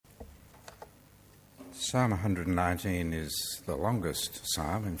Psalm 119 is the longest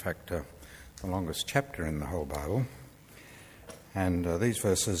psalm, in fact, the longest chapter in the whole Bible. And these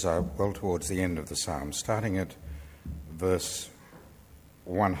verses are well towards the end of the psalm, starting at verse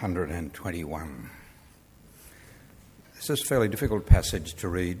 121. This is a fairly difficult passage to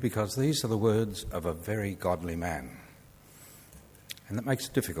read because these are the words of a very godly man. And that makes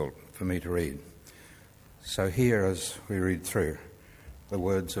it difficult for me to read. So here, as we read through, the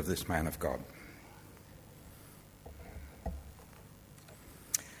words of this man of God.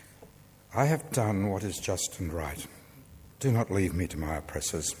 I have done what is just and right. Do not leave me to my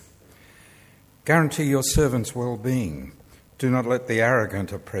oppressors. Guarantee your servant's well-being. Do not let the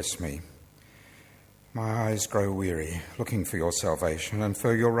arrogant oppress me. My eyes grow weary, looking for your salvation and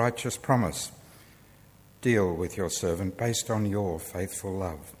for your righteous promise. Deal with your servant based on your faithful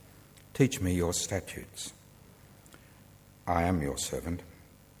love. Teach me your statutes. I am your servant.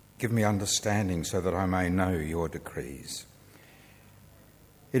 Give me understanding so that I may know your decrees.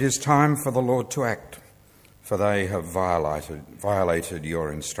 It is time for the Lord to act, for they have violated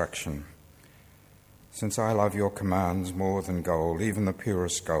your instruction. Since I love your commands more than gold, even the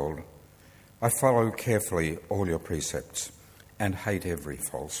purest gold, I follow carefully all your precepts and hate every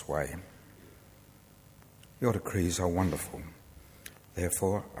false way. Your decrees are wonderful,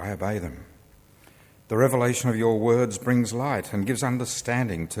 therefore I obey them. The revelation of your words brings light and gives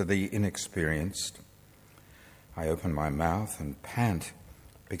understanding to the inexperienced. I open my mouth and pant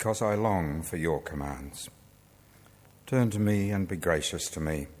because I long for your commands. Turn to me and be gracious to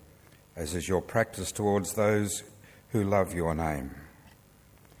me, as is your practice towards those who love your name.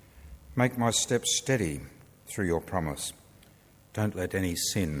 Make my steps steady through your promise. Don't let any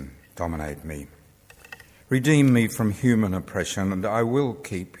sin dominate me. Redeem me from human oppression, and I will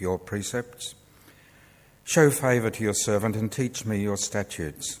keep your precepts. Show favour to your servant and teach me your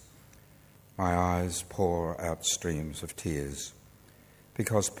statutes. My eyes pour out streams of tears,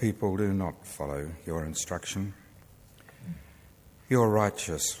 because people do not follow your instruction. You are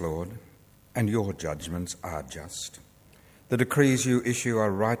righteous, Lord, and your judgments are just. The decrees you issue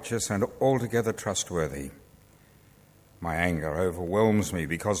are righteous and altogether trustworthy. My anger overwhelms me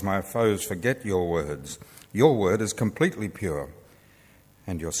because my foes forget your words. Your word is completely pure,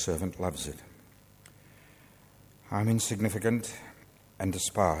 and your servant loves it. I'm insignificant and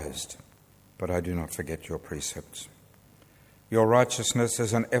despised, but I do not forget your precepts. Your righteousness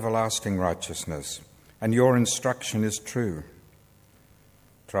is an everlasting righteousness, and your instruction is true.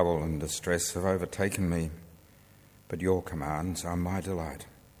 Trouble and distress have overtaken me, but your commands are my delight.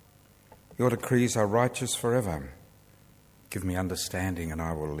 Your decrees are righteous forever. Give me understanding, and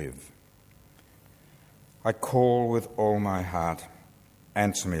I will live. I call with all my heart.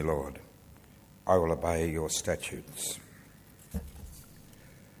 Answer me, Lord. I will obey your statutes.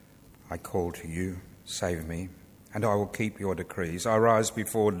 I call to you, save me, and I will keep your decrees. I rise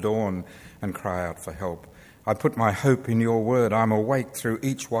before dawn and cry out for help. I put my hope in your word. I am awake through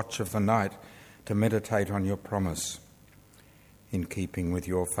each watch of the night to meditate on your promise. In keeping with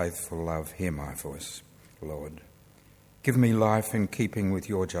your faithful love, hear my voice, Lord. Give me life in keeping with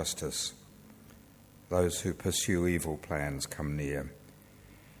your justice. Those who pursue evil plans come near.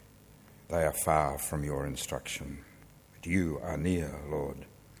 They are far from your instruction. But you are near, Lord,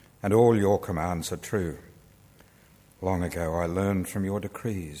 and all your commands are true. Long ago I learned from your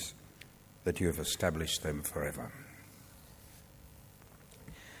decrees that you have established them forever.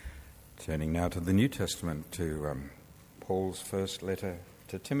 Turning now to the New Testament, to Paul's first letter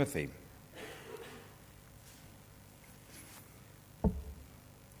to Timothy.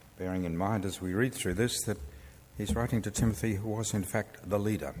 Bearing in mind as we read through this that he's writing to Timothy, who was in fact the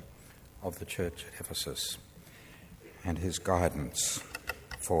leader of the church at Ephesus, and his guidance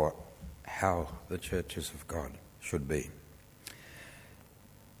for how the churches of God should be.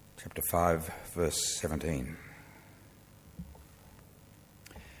 Chapter 5, verse 17.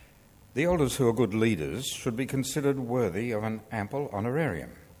 The elders who are good leaders should be considered worthy of an ample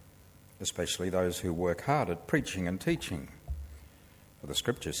honorarium, especially those who work hard at preaching and teaching. For the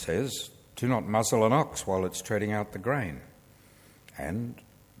Scripture says, do not muzzle an ox while it's treading out the grain, and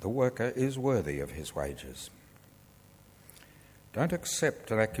the worker is worthy of his wages. Don't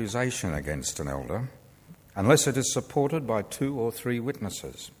accept an accusation against an elder unless it is supported by 2 or 3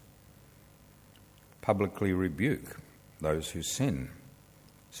 witnesses. Publicly rebuke those who sin,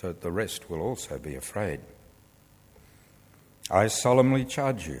 so that the rest will also be afraid. I solemnly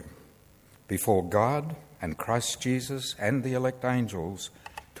charge you, before God and Christ Jesus and the elect angels,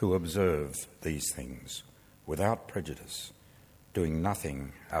 to observe these things without prejudice, doing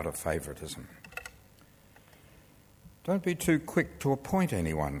nothing out of favoritism. Don't be too quick to appoint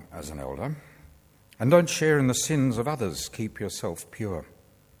anyone as an elder And don't share in the sins of others. Keep yourself pure.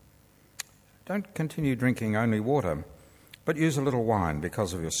 Don't continue drinking only water, but use a little wine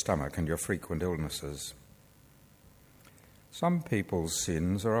because of your stomach and your frequent illnesses. Some people's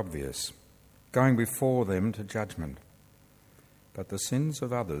sins are obvious, going before them to judgment, but the sins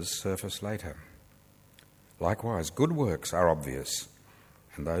of others surface later. Likewise, good works are obvious,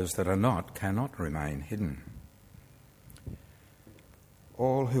 and those that are not cannot remain hidden.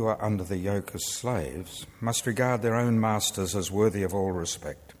 All who are under the yoke as slaves must regard their own masters as worthy of all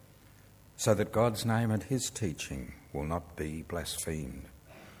respect, so that God's name and his teaching will not be blasphemed.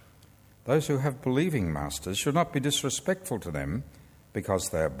 Those who have believing masters should not be disrespectful to them because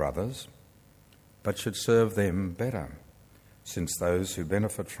they are brothers, but should serve them better, since those who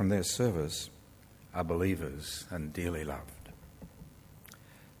benefit from their service are believers and dearly loved.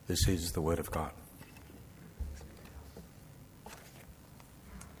 This is the word of God.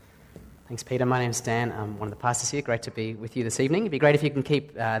 Thanks, Peter. My name's Dan. I'm one of the pastors here. Great to be with you this evening. It'd be great if you can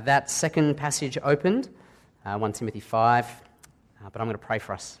keep that second passage opened, 1 Timothy 5. But I'm going to pray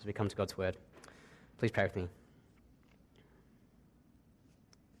for us as we come to God's word. Please pray with me.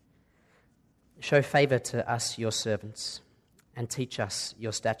 Show favour to us, your servants, and teach us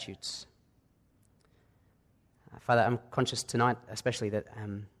your statutes. Father, I'm conscious tonight especially that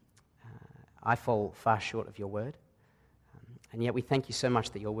I fall far short of your word. And yet we thank you so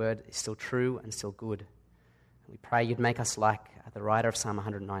much that your word is still true and still good. We pray you'd make us like the writer of Psalm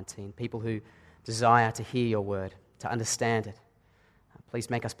 119, people who desire to hear your word, to understand it. Please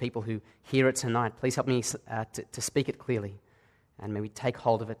make us people who hear it tonight. Please help me to speak it clearly, and may we take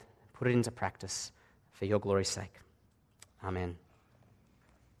hold of it, put it into practice for your glory's sake. Amen.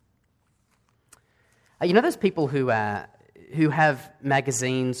 You know those people who have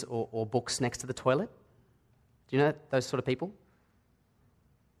magazines or books next to the toilet? Do you know those sort of people?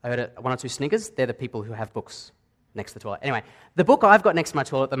 I heard one or two sniggers. They're the people who have books next to the toilet. Anyway, the book I've got next to my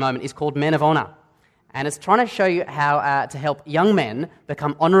toilet at the moment is called Men of Honour. And it's trying to show you how to help young men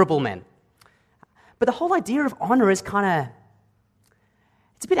become honourable men. But the whole idea of honour is it's a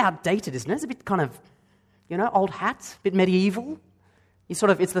bit outdated, isn't it? It's a bit kind of, old hat, a bit medieval. It's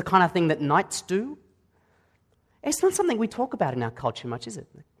the kind of thing that knights do. It's not something we talk about in our culture much, is it?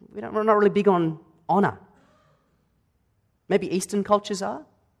 We're not really big on honour. Maybe Eastern cultures are,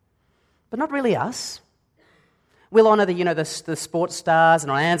 but not really us. We'll honour the sports stars,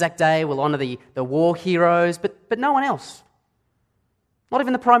 and on Anzac Day we'll honour the war heroes, but no one else. Not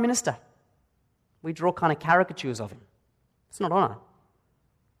even the Prime Minister. We draw kind of caricatures of him. It's not honour.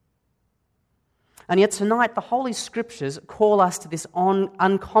 And yet tonight the Holy Scriptures call us to this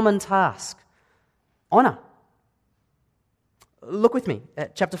uncommon task. Honour. Look with me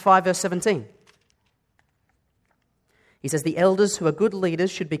at chapter 5, verse 17. He says, the elders who are good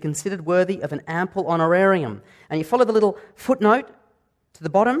leaders should be considered worthy of an ample honorarium. And you follow the little footnote to the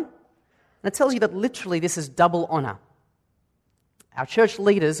bottom, and it tells you that literally this is double honour. Our church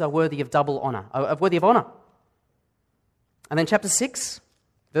leaders are worthy of double honour, worthy of honour. And then chapter 6,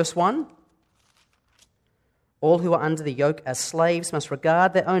 verse 1, all who are under the yoke as slaves must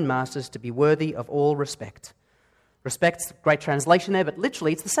regard their own masters to be worthy of all respect. Respect's a great translation there, but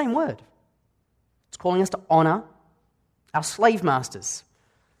literally it's the same word. It's calling us to honour our slave masters,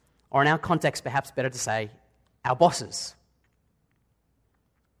 or in our context, perhaps better to say, our bosses.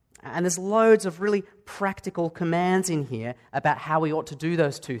 And there's loads of really practical commands in here about how we ought to do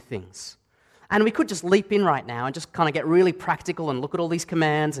those two things. And we could just leap in right now and just kind of get really practical and look at all these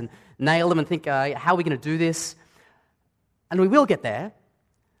commands and nail them and think, how are we going to do this? And we will get there.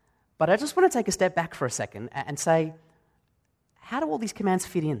 But I just want to take a step back for a second and say, how do all these commands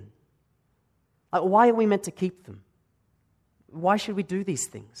fit in? Like, why are we meant to keep them? Why should we do these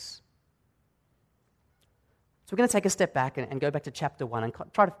things? So we're going to take a step back and go back to chapter 1 and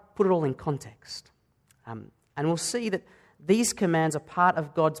try to put it all in context. And we'll see that these commands are part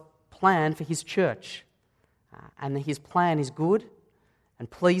of God's plan for his church. And his plan is good and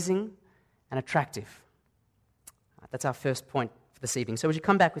pleasing and attractive. That's our first point for this evening. So would you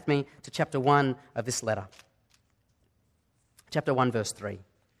come back with me to chapter 1 of this letter? Chapter 1, verse 3.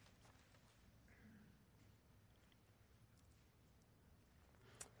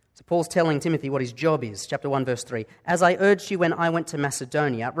 So Paul's telling Timothy what his job is. Chapter 1, verse 3. As I urged you when I went to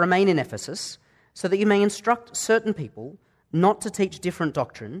Macedonia, remain in Ephesus, so that you may instruct certain people not to teach different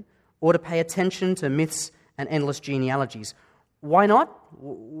doctrine or to pay attention to myths and endless genealogies. Why not?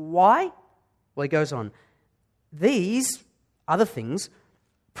 Why? Well, he goes on. These other things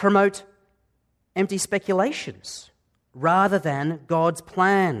promote empty speculations rather than God's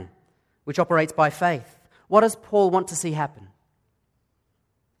plan, which operates by faith. What does Paul want to see happen?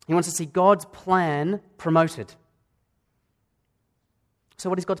 He wants to see God's plan promoted. So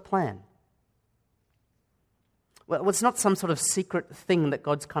what is God's plan? Well, it's not some sort of secret thing that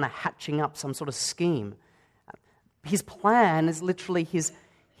God's kind of hatching up, some sort of scheme. His plan is literally his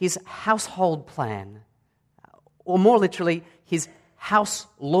household plan, or more literally, his house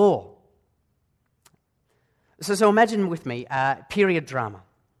law. So imagine with me period drama,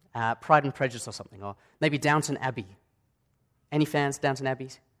 Pride and Prejudice or something, or maybe Downton Abbey. Any fans, Downton Abbey?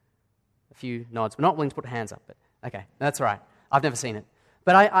 A few nods. We're not willing to put hands up, but okay, that's all right. I've never seen it.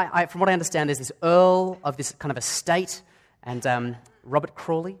 But I from what I understand, there's this Earl of this kind of estate, and Robert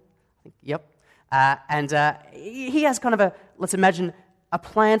Crawley, I think, yep. And he has kind of let's imagine, a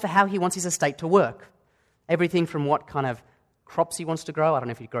plan for how he wants his estate to work. Everything from what kind of crops he wants to grow. I don't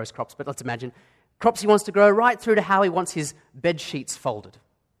know if he grows crops, but let's imagine crops he wants to grow, right through to how he wants his bed sheets folded.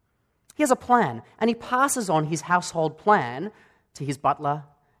 He has a plan, and he passes on his household plan to his butler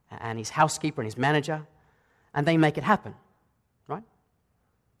and his housekeeper and his manager, and they make it happen, right?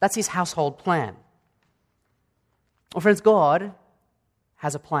 That's his household plan. Well, friends, God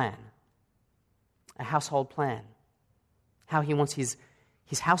has a plan, a household plan, how he wants his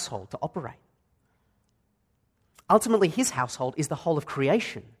household to operate. Ultimately, his household is the whole of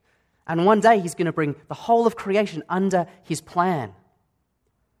creation, and one day he's going to bring the whole of creation under his plan.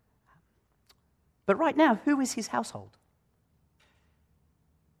 But right now, who is his household?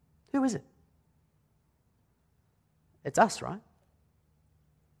 Who is it? It's us, right?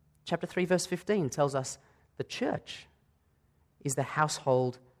 Chapter 3, verse 15 tells us the church is the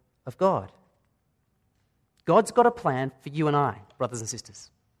household of God. God's got a plan for you and I, brothers and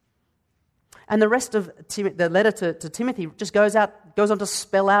sisters. And the rest of the letter to Timothy just goes on to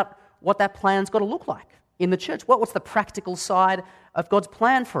spell out what that plan's got to look like in the church. What's the practical side of God's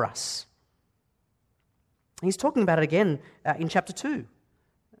plan for us? He's talking about it again in chapter 2.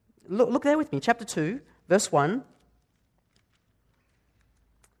 Look there with me, chapter 2, verse 1.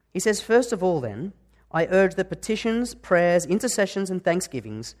 He says, "First of all then, I urge that petitions, prayers, intercessions, and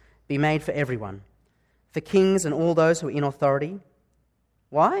thanksgivings be made for everyone, for kings and all those who are in authority."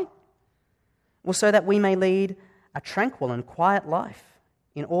 Why? Well, so that we may lead a tranquil and quiet life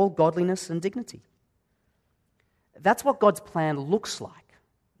in all godliness and dignity. That's what God's plan looks like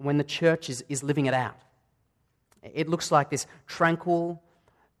when the church is living it out. It looks like this tranquil,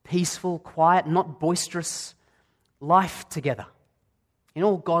 peaceful, quiet, not boisterous life together in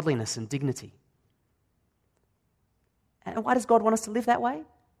all godliness and dignity. And why does God want us to live that way?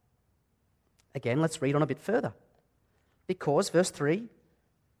 Again, let's read on a bit further. Because, verse 3,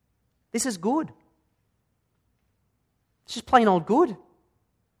 this is good. It's just plain old good.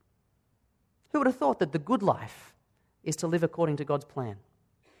 Who would have thought that the good life is to live according to God's plan?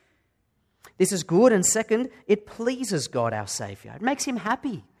 This is good, and second, it pleases God, our Saviour. It makes him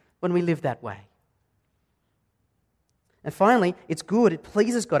happy when we live that way. And finally, it's good, it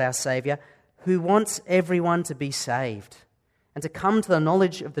pleases God, our Saviour, who wants everyone to be saved and to come to the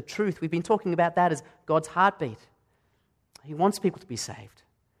knowledge of the truth. We've been talking about that as God's heartbeat. He wants people to be saved.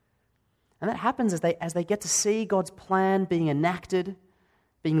 And that happens as they get to see God's plan being enacted,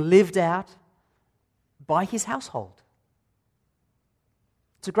 being lived out by his household.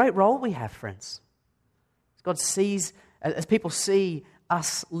 It's a great role we have, friends. God sees, as people see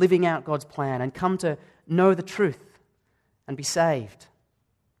us living out God's plan and come to know the truth and be saved.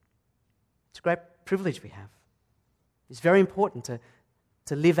 It's a great privilege we have. It's very important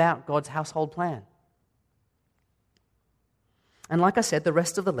to live out God's household plan. And like I said, the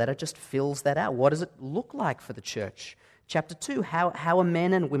rest of the letter just fills that out. What does it look like for the church? Chapter 2, how are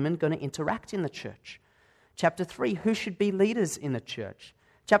men and women going to interact in the church? Chapter 3, who should be leaders in the church?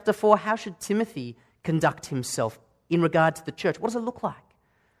 Chapter 4, how should Timothy conduct himself in regard to the church? What does it look like?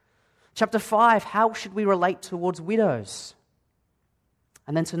 Chapter 5, how should we relate towards widows?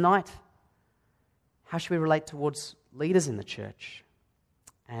 And then tonight, how should we relate towards leaders in the church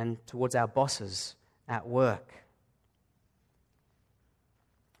and towards our bosses at work?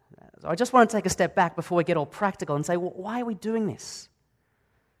 So I just want to take a step back before we get all practical and say, well, why are we doing this?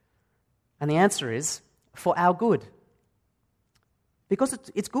 And the answer is, for our good. Because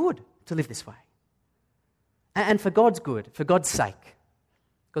it's good to live this way. And for God's good, for God's sake.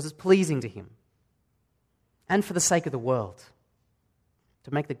 Because it's pleasing to him. And for the sake of the world.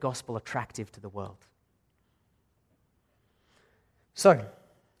 To make the gospel attractive to the world. So,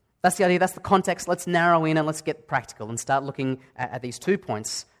 that's the idea, that's the context. Let's narrow in and let's get practical and start looking at these 2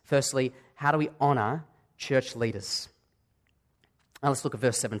 points. Firstly, how do we honour church leaders? Now let's look at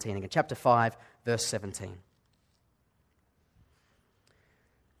verse 17 again. Chapter 5, verse 17. It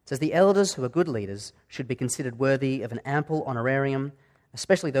says, "The elders who are good leaders should be considered worthy of an ample honorarium,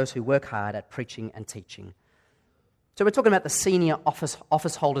 especially those who work hard at preaching and teaching. So we're talking about the senior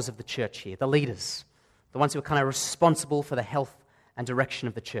office holders of the church here, the leaders, the ones who are kind of responsible for the health and direction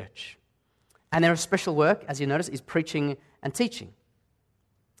of the church. And their special work, as you notice, is preaching and teaching.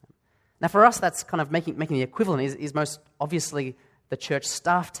 Now for us, that's kind of making the equivalent is most obviously the church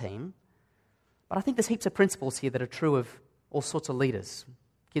staff team. But I think there's heaps of principles here that are true of all sorts of leaders,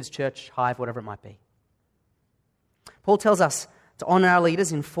 kids' church, Hive, whatever it might be. Paul tells us to honour our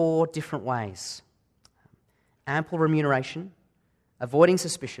leaders in 4 different ways: ample remuneration, avoiding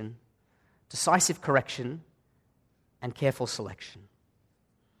suspicion, decisive correction, and careful selection.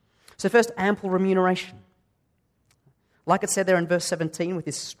 So first, ample remuneration. Like it said there in verse 17 with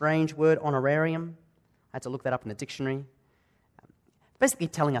this strange word honorarium, I had to look that up in the dictionary. Basically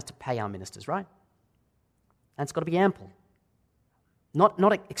telling us to pay our ministers, right? And it's got to be ample. Not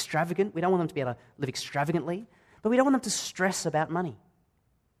extravagant. We don't want them to be able to live extravagantly, but we don't want them to stress about money.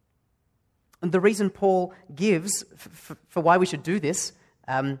 And the reason Paul gives for why we should do this,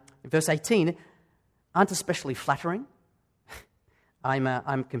 verse 18, aren't especially flattering.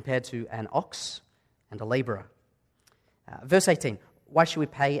 I'm compared to an ox and a labourer. Verse 18, why should we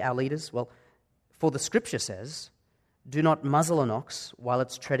pay our leaders? Well, for the scripture says, do not muzzle an ox while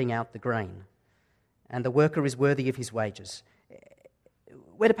it's treading out the grain, and the worker is worthy of his wages.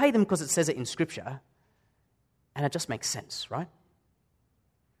 We're to pay them because it says it in scripture, and it just makes sense, right?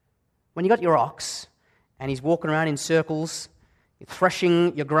 When you got your ox, and he's walking around in circles,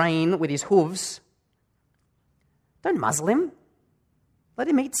 threshing your grain with his hooves, don't muzzle him. Let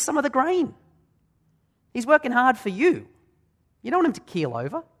him eat some of the grain. He's working hard for you. You don't want him to keel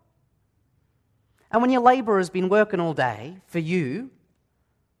over. And when your labourer has been working all day for you,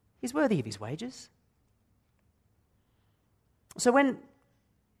 he's worthy of his wages. So when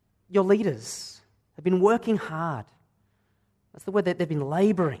your leaders have been working hard, that's the word, that they've been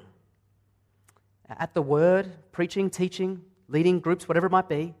labouring at the word, preaching, teaching, leading groups, whatever it might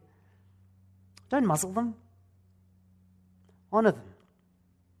be, don't muzzle them. Honour them.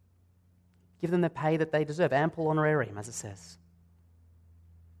 Give them the pay that they deserve, ample honorarium, as it says.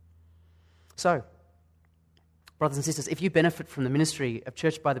 So, brothers and sisters, if you benefit from the ministry of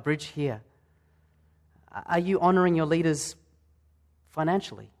Church by the Bridge here, are you honouring your leaders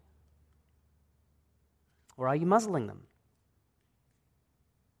financially? Or are you muzzling them?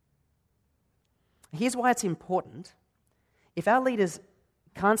 Here's why it's important. If our leaders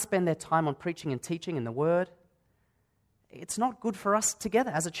can't spend their time on preaching and teaching in the Word, it's not good for us together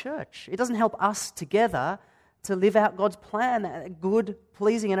as a church. It doesn't help us together to live out God's plan, a good,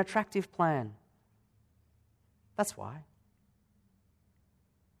 pleasing, and attractive plan. That's why.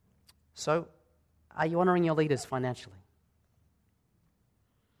 So, are you honouring your leaders financially?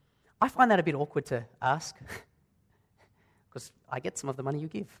 I find that a bit awkward to ask because I get some of the money you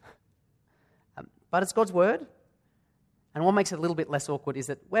give. But it's God's word, and what makes it a little bit less awkward is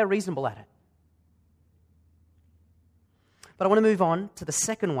that we're reasonable at it. But I want to move on to the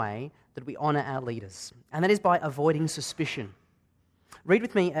second way that we honour our leaders, and that is by avoiding suspicion. Read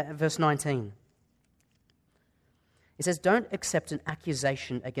with me verse 19. It says, don't accept an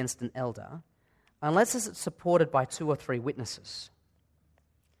accusation against an elder unless it's supported by 2 or 3 witnesses.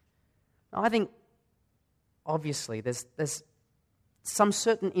 Now, I think, obviously, there's some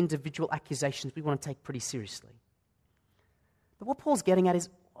certain individual accusations we want to take pretty seriously. But what Paul's getting at is,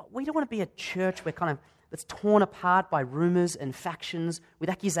 we don't want to be a church that's torn apart by rumours and factions with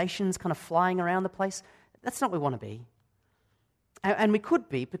accusations kind of flying around the place. That's not what we want to be. And we could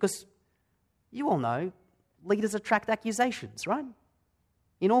be, because you all know, leaders attract accusations, right?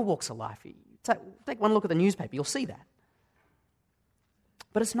 In all walks of life. Take one look at the newspaper, you'll see that.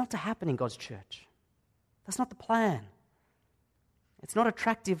 But it's not to happen in God's church. That's not the plan. It's not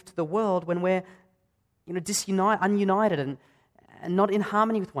attractive to the world when we're ununited and not in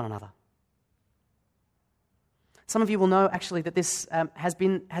harmony with one another. Some of you will know actually that this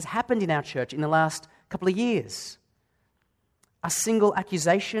has happened in our church in the last couple of years. A single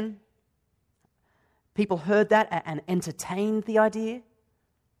accusation, people heard that and entertained the idea,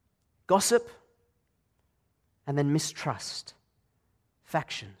 gossip, and then mistrust,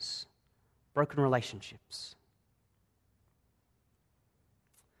 factions, broken relationships.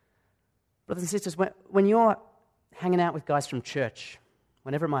 Brothers and sisters, when you're hanging out with guys from church,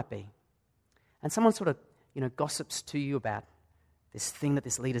 whenever it might be, and someone sort of gossips to you about this thing that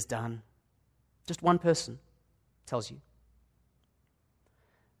this leader's done, just one person tells you,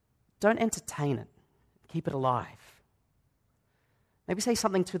 don't entertain it. Keep it alive. Maybe say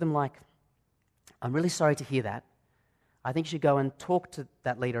something to them like, I'm really sorry to hear that. I think you should go and talk to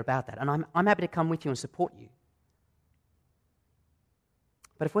that leader about that. And I'm happy to come with you and support you.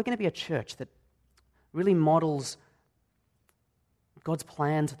 But if we're going to be a church that really models God's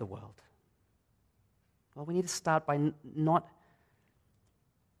plan to the world, well, we need to start by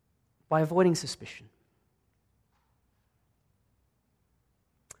by avoiding suspicion.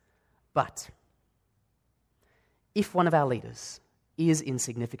 But if one of our leaders is in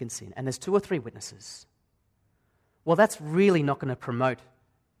significant sin, and there's 2 or 3 witnesses, well, that's really not going to promote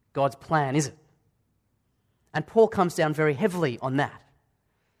God's plan, is it? And Paul comes down very heavily on that.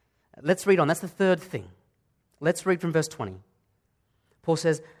 Let's read on. That's the third thing. Let's read from verse 20. Paul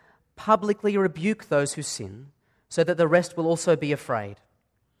says, "Publicly rebuke those who sin, so that the rest will also be afraid.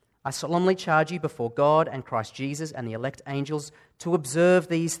 I solemnly charge you before God and Christ Jesus and the elect angels to observe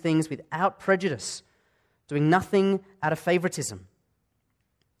these things without prejudice, doing nothing out of favoritism."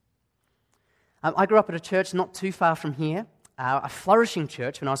 I grew up at a church not too far from here, a flourishing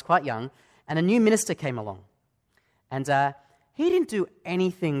church when I was quite young, and a new minister came along. And he didn't do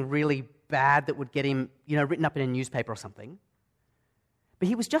anything really bad that would get him, written up in a newspaper or something. But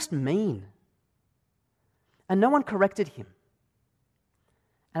he was just mean. And no one corrected him.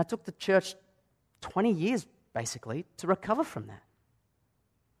 And it took the church 20 years, basically, to recover from that.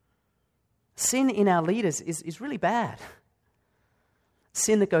 Sin in our leaders is really bad.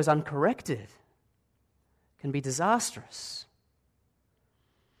 Sin that goes uncorrected can be disastrous.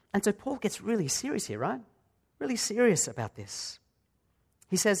 And so Paul gets really serious here, right? Really serious about this.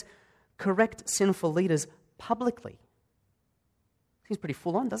 He says, correct sinful leaders publicly. Seems pretty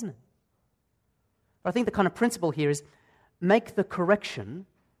full on, doesn't it? But I think the kind of principle here is make the correction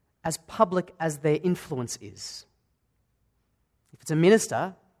as public as their influence is. If it's a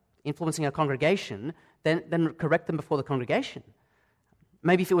minister influencing a congregation, then correct them before the congregation.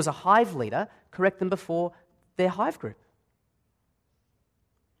 Maybe if it was a hive leader, correct them before their hive group.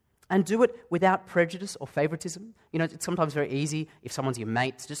 And do it without prejudice or favoritism. It's sometimes very easy, if someone's your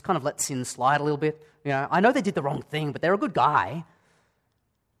mate, to just kind of let sin slide a little bit. I know they did the wrong thing, but they're a good guy.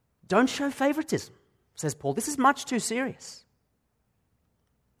 Don't show favoritism, says Paul. This is much too serious.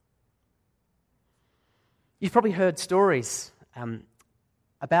 You've probably heard stories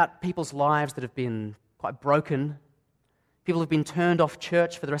about people's lives that have been quite broken. People have been turned off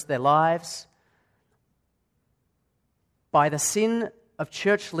church for the rest of their lives by the sin of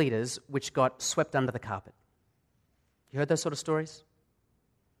church leaders which got swept under the carpet. You heard those sort of stories?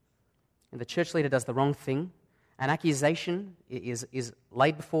 And the church leader does the wrong thing. An accusation is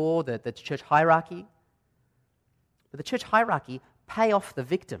laid before the church hierarchy. But the church hierarchy pay off the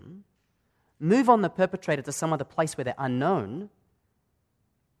victim, move on the perpetrator to some other place where they're unknown,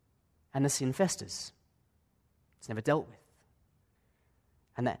 and the sin festers. It's never dealt with.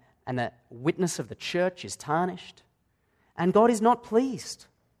 And the witness of the church is tarnished, and God is not pleased.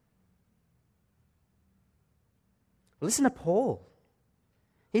 Listen to Paul.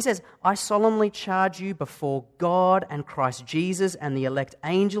 He says, I solemnly charge you before God and Christ Jesus and the elect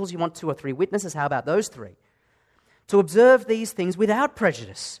angels. You want 2 or 3 witnesses? How about those 3? To observe these things without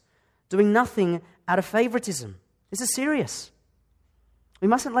prejudice, doing nothing out of favoritism. This is serious. We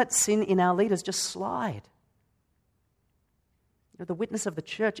mustn't let sin in our leaders just slide. The witness of the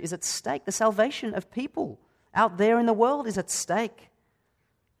church is at stake. The salvation of people out there in the world is at stake.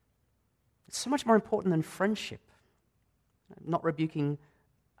 It's so much more important than friendship. Not rebuking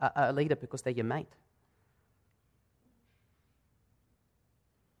a leader because they're your mate.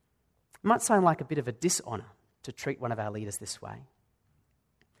 It might sound like a bit of a dishonor to treat one of our leaders this way.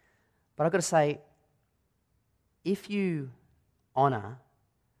 But I've got to say, if you honor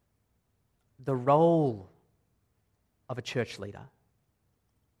the role of a church leader,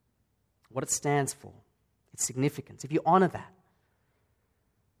 what it stands for, its significance, if you honor that,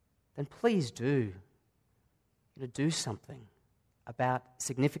 then please do something about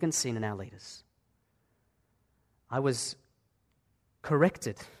significant sin in our leaders. I was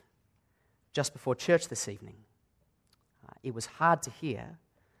corrected just before church this evening. It was hard to hear,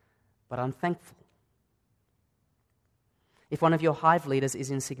 but I'm thankful. If one of your hive leaders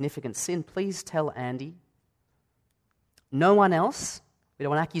is in significant sin, please tell Andy. No one else. We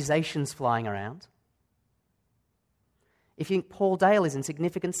don't want accusations flying around. If you think Paul Dale is in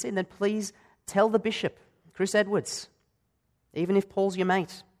significant sin, then please tell the bishop, Chris Edwards, even if Paul's your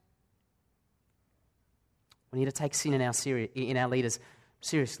mate. We need to take sin in our leaders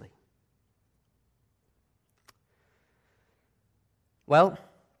seriously. Well,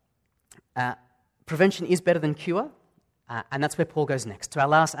 prevention is better than cure, and that's where Paul goes next, to our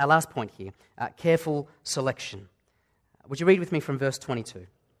last point here, careful selection. Would you read with me from verse 22?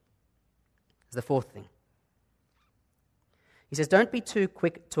 It's the 4th thing. He says, don't be too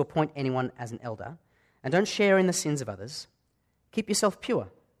quick to appoint anyone as an elder, and don't share in the sins of others. Keep yourself pure.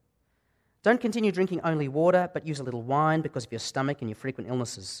 Don't continue drinking only water, but use a little wine because of your stomach and your frequent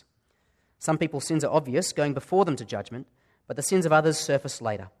illnesses. Some people's sins are obvious, going before them to judgment, but the sins of others surface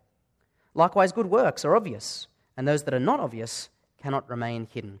later. Likewise, good works are obvious, and those that are not obvious cannot remain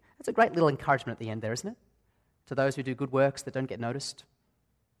hidden. That's a great little encouragement at the end there, isn't it? To those who do good works that don't get noticed.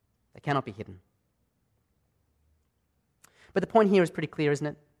 They cannot be hidden. But the point here is pretty clear, isn't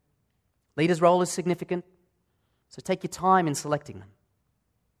it? Leader's role is significant, so take your time in selecting them.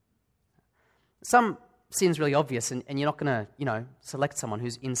 Some sin's really obvious, and you're not going to, select someone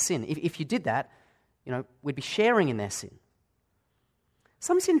who's in sin. If you did that, we'd be sharing in their sin.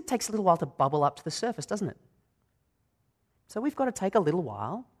 Some sin takes a little while to bubble up to the surface, doesn't it? So we've got to take a little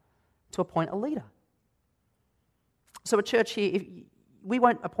while to appoint a leader. So at church here, we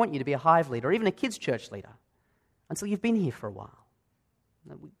won't appoint you to be a hive leader or even a kids' church leader until you've been here for a while.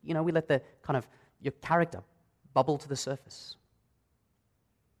 We let the kind of your character bubble to the surface.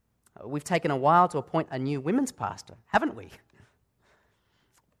 We've taken a while to appoint a new women's pastor, haven't we?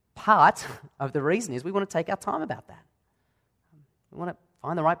 Part of the reason is we want to take our time about that. We want to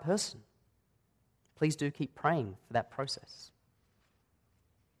find the right person. Please do keep praying for that process.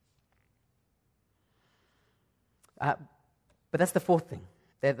 But that's the fourth thing.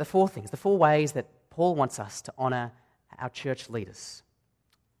 They're the four things, the four ways that Paul wants us to honour our church leaders.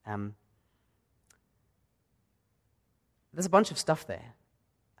 There's a bunch of stuff there.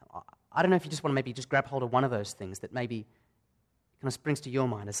 I don't know if you just want to maybe just grab hold of one of those things that maybe kind of springs to your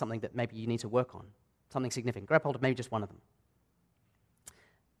mind as something that maybe you need to work on, something significant. Grab hold of maybe just one of them.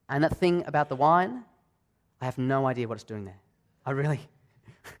 And that thing about the wine, I have no idea what it's doing there. I really,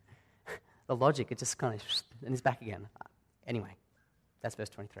 the logic, it just kind of, and it's back again. Anyway, that's verse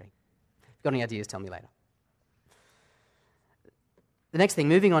 23. If you've got any ideas, tell me later. The next thing,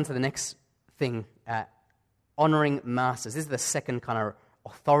 moving on to the next thing, honouring masters. This is the second kind of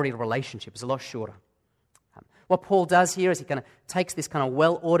authority relationship. It's a lot shorter. What Paul does here is he kind of takes this kind of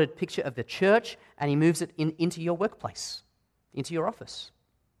well-ordered picture of the church and he moves it into your workplace, into your office.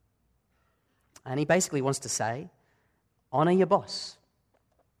 And he basically wants to say, honour your boss.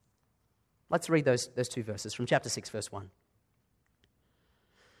 Let's read those two verses from chapter 6, verse 1.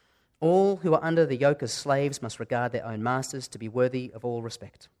 All who are under the yoke as slaves must regard their own masters to be worthy of all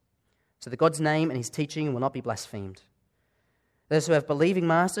respect, so that God's name and his teaching will not be blasphemed. Those who have believing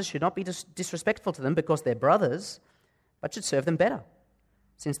masters should not be disrespectful to them because they're brothers, but should serve them better,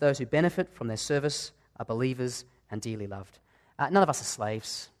 since those who benefit from their service are believers and dearly loved. None of us are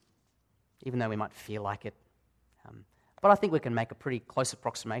slaves, even though we might feel like it. But I think we can make a pretty close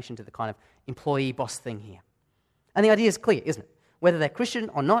approximation to the kind of employee-boss thing here. And the idea is clear, isn't it? Whether they're Christian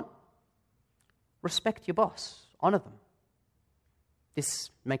or not, respect your boss, honour them.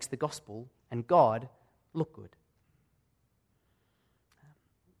 This makes the gospel and God look good.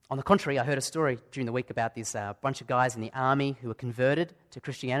 On the contrary, I heard a story during the week about this bunch of guys in the army who were converted to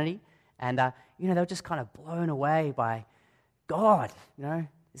Christianity, and they were just kind of blown away by God.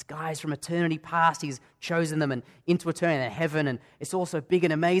 These guys from eternity past, he's chosen them and into eternity and heaven, and it's all so big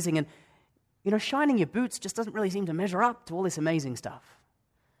and amazing. And shining your boots just doesn't really seem to measure up to all this amazing stuff.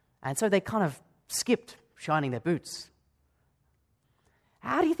 And so they kind of skipped shining their boots.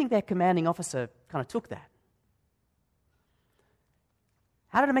 How do you think their commanding officer kind of took that?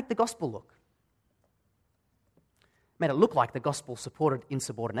 How did it make the gospel look? It made it look like the gospel supported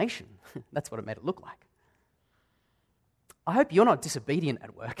insubordination. That's what it made it look like. I hope you're not disobedient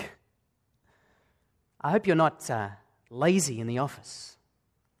at work. I hope you're not lazy in the office.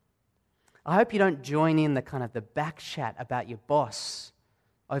 I hope you don't join in the kind of the back chat about your boss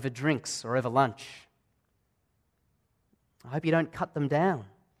over drinks or over lunch. I hope you don't cut them down.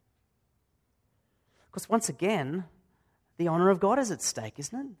 Because once again, the honour of God is at stake,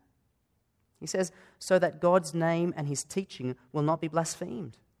 isn't it? He says, so that God's name and his teaching will not be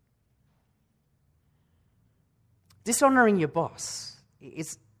blasphemed. Dishonouring your boss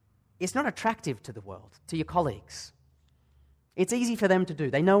is not attractive to the world, to your colleagues. It's easy for them to do.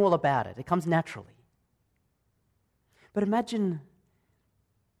 They know all about it. It comes naturally. But imagine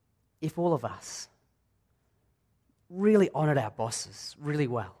if all of us really honoured our bosses really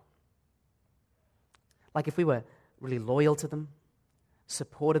well. Like if we were really loyal to them,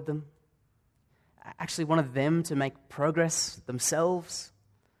 supported them, actually wanted them to make progress themselves.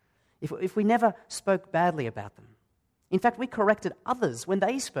 If we never spoke badly about them. In fact, we corrected others when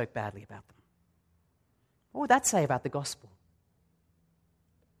they spoke badly about them. What would that say about the gospel?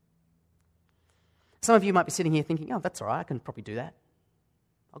 Some of you might be sitting here thinking, oh, that's all right, I can probably do that.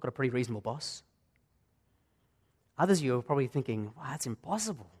 I've got a pretty reasonable boss. Others of you are probably thinking, wow, that's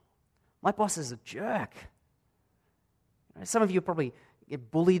impossible. My boss is a jerk. Some of you probably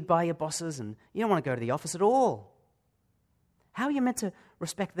get bullied by your bosses and you don't want to go to the office at all. How are you meant to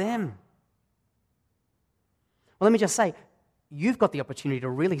respect them? Well, let me just say, you've got the opportunity to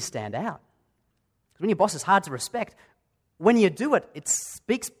really stand out. Because when your boss is hard to respect, when you do it, it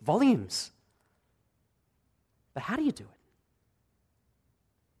speaks volumes. But how do you do it?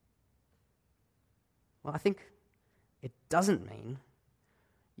 Well, I think it doesn't mean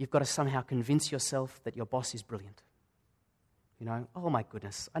you've got to somehow convince yourself that your boss is brilliant. Oh my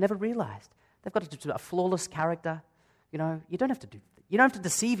goodness, I never realized. They've got a flawless character. You don't have to you don't have to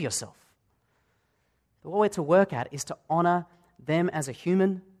deceive yourself. The way to work at is to honor them as a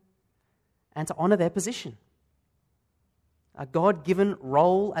human and to honor their position. A God-given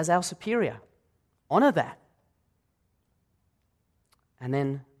role as our superior. Honor that. And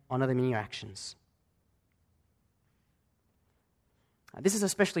then honor them in your actions. This is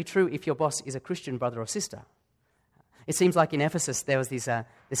especially true if your boss is a Christian brother or sister. It seems like in Ephesus there was the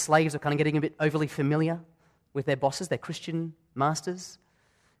slaves were kind of getting a bit overly familiar with their bosses, their Christian masters.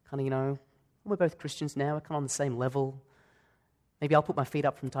 Kind of, we're both Christians now, we're kind of on the same level. Maybe I'll put my feet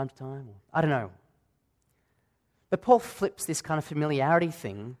up from time to time. I don't know. But Paul flips this kind of familiarity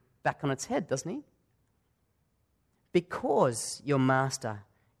thing back on its head, doesn't he? Because your master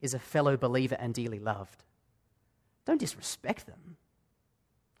is a fellow believer and dearly loved, don't disrespect them.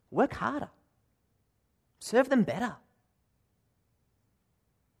 Work harder. Serve them better.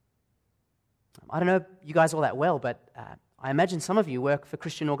 I don't know you guys all that well, but I imagine some of you work for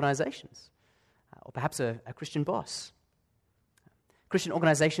Christian organizations, or perhaps a Christian boss. Christian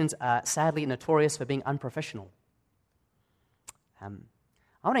organizations are sadly notorious for being unprofessional. I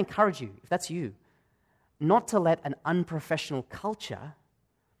want to encourage you, if that's you, not to let an unprofessional culture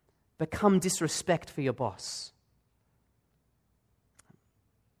become disrespect for your boss.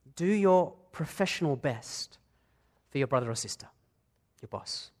 Do your professional best for your brother or sister, your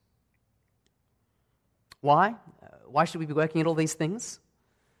boss. Why? Why should we be working at all these things?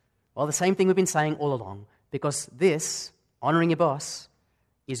 Well, the same thing we've been saying all along, because this, honoring your boss,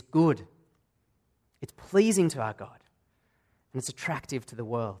 is good. It's pleasing to our God, and it's attractive to the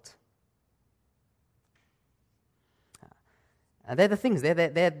world. They're the things.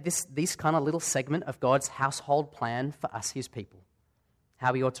 They're this kind of little segment of God's household plan for us, His people.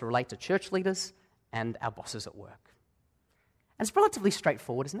 How we ought to relate to church leaders and our bosses at work. And it's relatively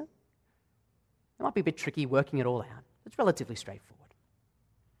straightforward, isn't it? It might be a bit tricky working it all out. It's relatively straightforward.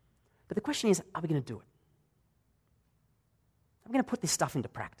 But the question is, are we going to do it? Are we going to put this stuff into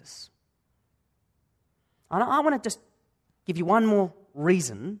practice? And I want to just give you one more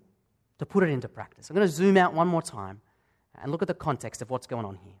reason to put it into practice. I'm going to zoom out one more time and look at the context of what's going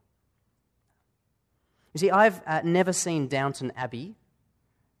on here. You see, I've never seen Downton Abbey,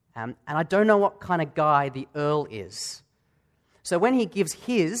 and I don't know what kind of guy the Earl is. So when he gives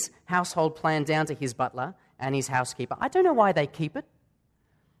his household plan down to his butler and his housekeeper, I don't know why they keep it.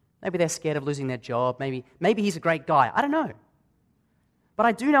 Maybe they're scared of losing their job. Maybe he's a great guy. I don't know. But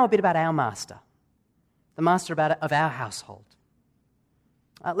I do know a bit about our master, the master of our household.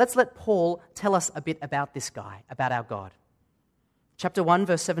 Let's let Paul tell us a bit about this guy, about our God. Chapter 1,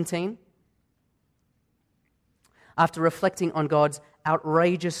 verse 17. After reflecting on God's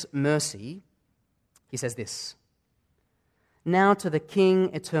outrageous mercy, he says this: "Now to the King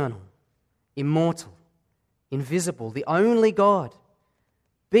eternal, immortal, invisible, the only God,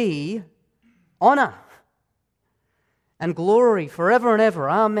 be honor and glory forever and ever.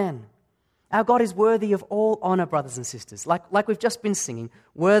 Amen." Our God is worthy of all honor, brothers and sisters. Like we've just been singing,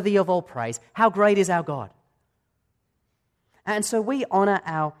 worthy of all praise. How great is our God? And so we honor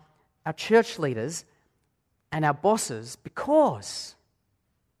our church leaders and our bosses because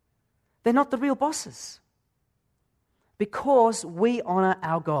they're not the real bosses. Because we honor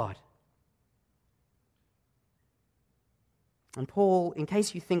our God. And Paul, in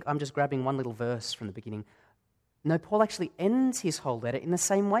case you think I'm just grabbing one little verse from the beginning, no, Paul actually ends his whole letter in the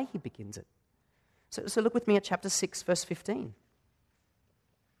same way he begins it. So look with me at chapter 6, verse 15.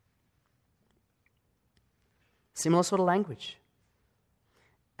 Similar sort of language.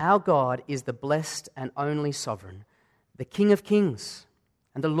 Our God is the blessed and only sovereign, the King of kings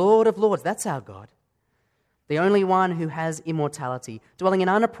and the Lord of lords. That's our God. The only one who has immortality, dwelling in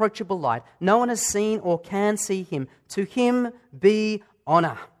unapproachable light. No one has seen or can see him. To him be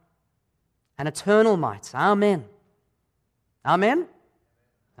honor and eternal might. Amen. Amen?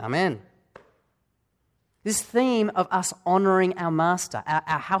 Amen. This theme of us honoring our master,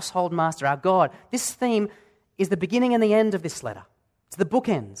 our household master, our God, this theme is the beginning and the end of this letter. It's the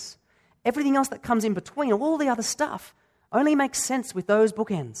bookends. Everything else that comes in between, all the other stuff, only makes sense with those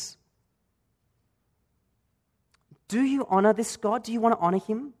bookends. Do you honour this God? Do you want to honour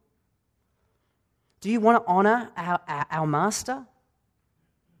him? Do you want to honour our master?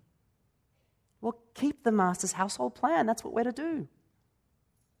 Well, keep the master's household plan. That's what we're to do.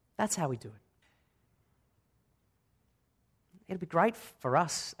 That's how we do it. It'd be great for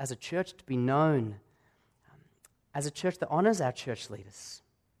us as a church to be known as a church that honours our church leaders,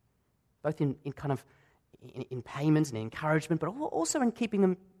 both in payment and encouragement, but also in keeping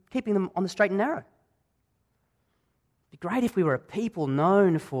them on the straight and narrow. It'd be great if we were a people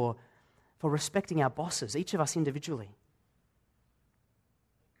known for respecting our bosses, each of us individually.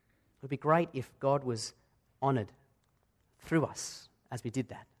 It would be great if God was honoured through us as we did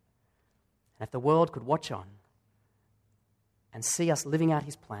that. And if the world could watch on and see us living out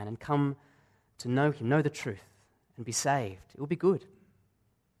his plan and come to know him, know the truth, and be saved, it would be good,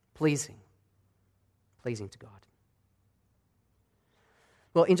 pleasing to God.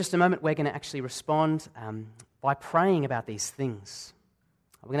 Well, in just a moment, we're going to actually respond by praying about these things.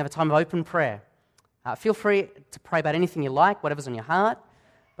 We're going to have a time of open prayer. Feel free to pray about anything you like, whatever's on your heart,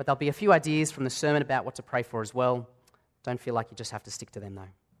 but there'll be a few ideas from the sermon about what to pray for as well. Don't feel like you just have to stick to them,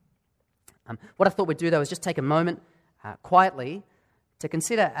 though. What I thought we'd do, though, is just take a moment quietly to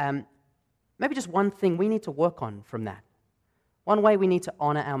consider maybe just one thing we need to work on from that. One way we need to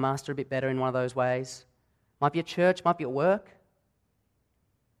honour our master a bit better in one of those ways. Might be at church, might be at work.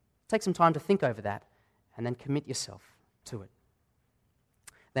 Take some time to think over that and then commit yourself to it.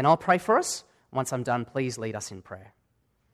 Then I'll pray for us. Once I'm done, please lead us in prayer.